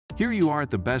Here you are at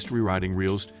the Best Rewriting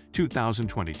Reels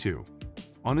 2022.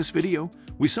 On this video,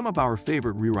 we sum up our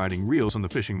favorite rewriting reels on the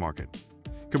fishing market,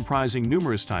 comprising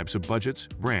numerous types of budgets,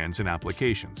 brands, and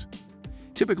applications.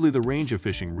 Typically, the range of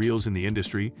fishing reels in the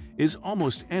industry is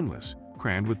almost endless,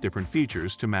 crammed with different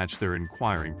features to match their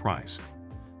inquiring price.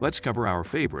 Let's cover our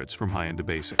favorites from high-end to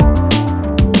basic.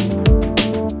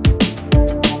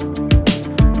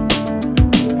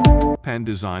 Penn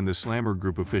designed the Slammer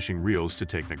group of fishing reels to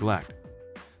take neglect.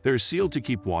 They're sealed to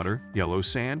keep water, yellow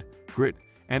sand, grit,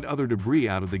 and other debris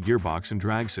out of the gearbox and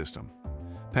drag system.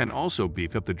 Penn also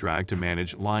beefed up the drag to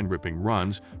manage line-ripping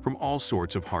runs from all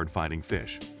sorts of hard-fighting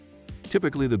fish.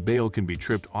 Typically, the bail can be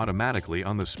tripped automatically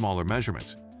on the smaller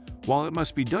measurements, while it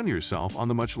must be done yourself on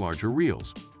the much larger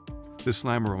reels. The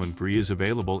Slammer 3 is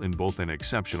available in both an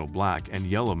exceptional black and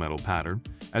yellow metal pattern,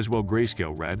 as well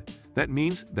grayscale red. That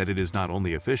means that it is not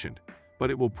only efficient,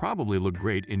 but it will probably look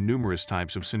great in numerous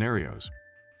types of scenarios.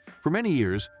 For many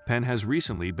years, Penn has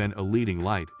recently been a leading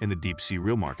light in the deep-sea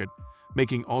reel market,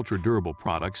 making ultra-durable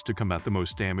products to combat the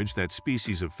most damage that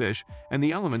species of fish and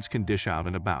the elements can dish out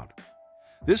and about.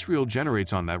 This reel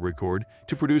generates on that record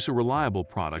to produce a reliable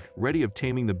product ready of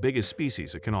taming the biggest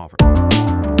species it can offer.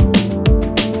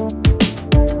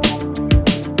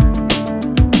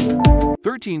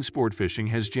 Sport Fishing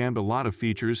has jammed a lot of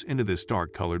features into this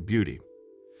dark-colored beauty.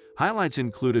 Highlights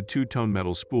include a two-tone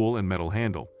metal spool and metal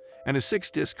handle, and a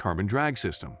 6-disc carbon drag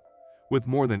system. With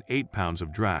more than 8 pounds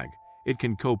of drag, it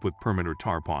can cope with permit or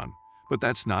tarpon, but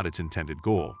that's not its intended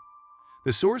goal.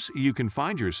 The source you can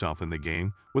find yourself in the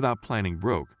game without planning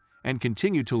broke, and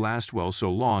continue to last well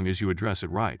so long as you address it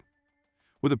right.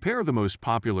 With a pair of the most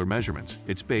popular measurements,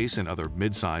 its bass and other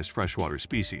mid-sized freshwater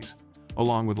species,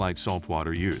 along with light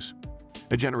saltwater use.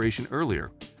 A generation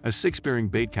earlier, a 6-bearing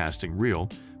bait casting reel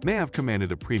may have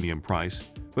commanded a premium price,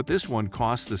 but this one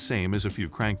costs the same as a few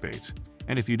crankbaits,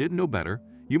 and if you didn't know better,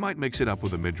 you might mix it up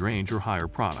with a mid-range or higher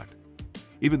product.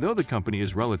 Even though the company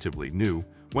is relatively new,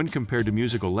 when compared to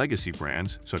musical legacy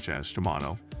brands such as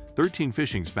Shimano, 13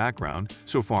 Fishing's background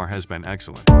so far has been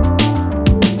excellent.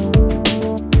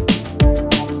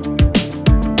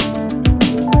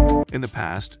 In the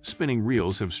past, spinning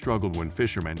reels have struggled when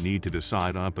fishermen need to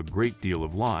decide on a great deal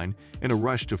of line in a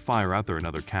rush to fire out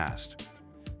another cast.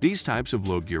 These types of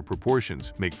low gear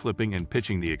proportions make flipping and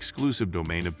pitching the exclusive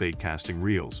domain of bait casting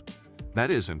reels. That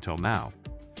is, until now.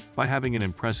 By having an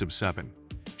impressive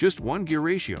 7:1 gear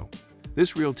ratio,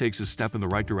 this reel takes a step in the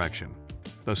right direction.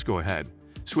 Thus go ahead,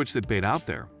 switch that bait out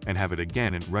there, and have it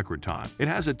again in record time. It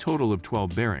has a total of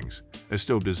 12 bearings, a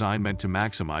stove design meant to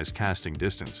maximize casting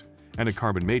distance, and a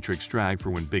carbon matrix drag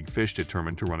for when big fish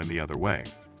determine to run in the other way.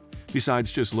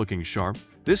 Besides just looking sharp,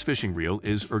 this fishing reel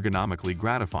is ergonomically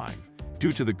gratifying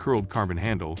due to the curled carbon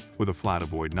handle with a flat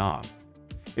avoid knob.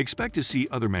 Expect to see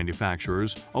other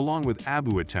manufacturers, along with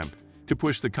Abu, attempt to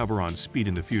push the cover on speed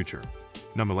in the future.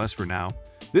 Nonetheless, for now,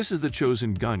 this is the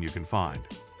chosen gun you can find.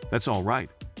 That's all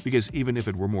right, because even if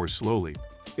it were more slowly,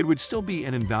 it would still be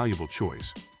an invaluable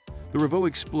choice. The Revo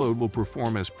Explode will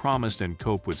perform as promised and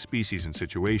cope with species and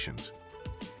situations.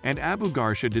 And Abu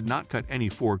Garcia did not cut any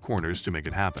 4 corners to make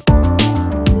it happen.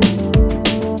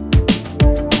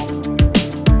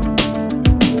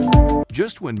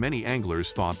 Just when many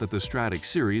anglers thought that the Stratic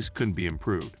series couldn't be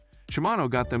improved, Shimano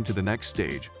got them to the next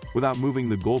stage without moving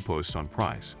the goalposts on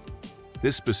price.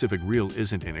 This specific reel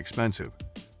isn't inexpensive,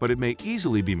 but it may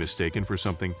easily be mistaken for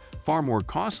something far more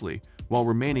costly while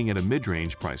remaining at a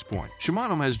mid-range price point.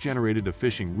 Shimano has generated a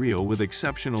fishing reel with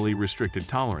exceptionally restricted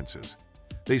tolerances.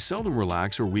 They seldom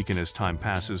relax or weaken as time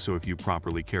passes, so if you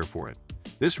properly care for it,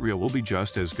 this reel will be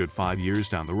just as good 5 years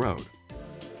down the road.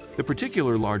 The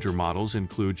particular larger models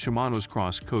include Shimano's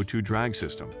Cross Co2 drag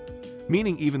system,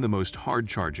 meaning even the most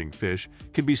hard-charging fish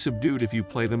can be subdued if you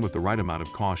play them with the right amount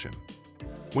of caution.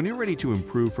 When you're ready to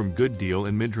improve from good deal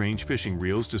and mid-range fishing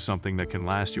reels to something that can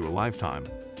last you a lifetime,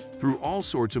 through all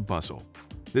sorts of bustle,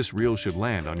 this reel should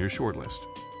land on your shortlist.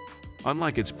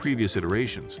 Unlike its previous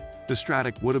iterations, the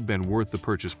Stratic would have been worth the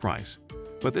purchase price,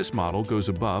 but this model goes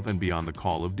above and beyond the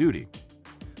call of duty.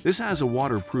 This has a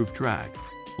waterproof drag,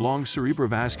 long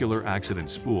cerebrovascular accident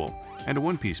spool, and a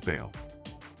one-piece bail.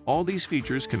 All these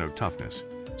features connote toughness,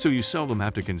 so you seldom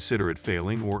have to consider it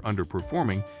failing or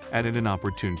underperforming at an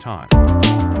inopportune time.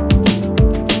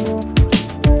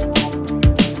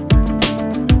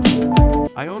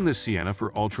 I own this Sienna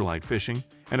for ultralight fishing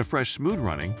and a fresh,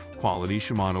 smooth-running, quality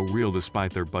Shimano reel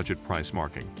despite their budget price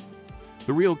marking.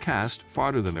 The reel cast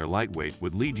farther than their lightweight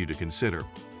would lead you to consider,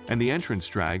 and the entrance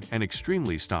drag an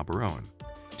extremely stopper own.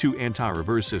 2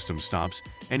 anti-reverse system stops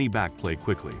any backplay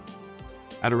quickly.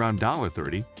 At around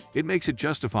 $30, it makes it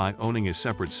justify owning a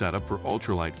separate setup for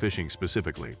ultralight fishing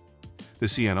specifically. The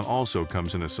Sienna also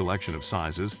comes in a selection of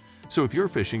sizes, so if you're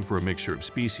fishing for a mixture of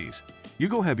species, you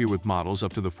go heavier with models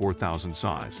up to the 4000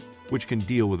 size, which can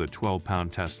deal with a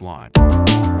 12-pound test line.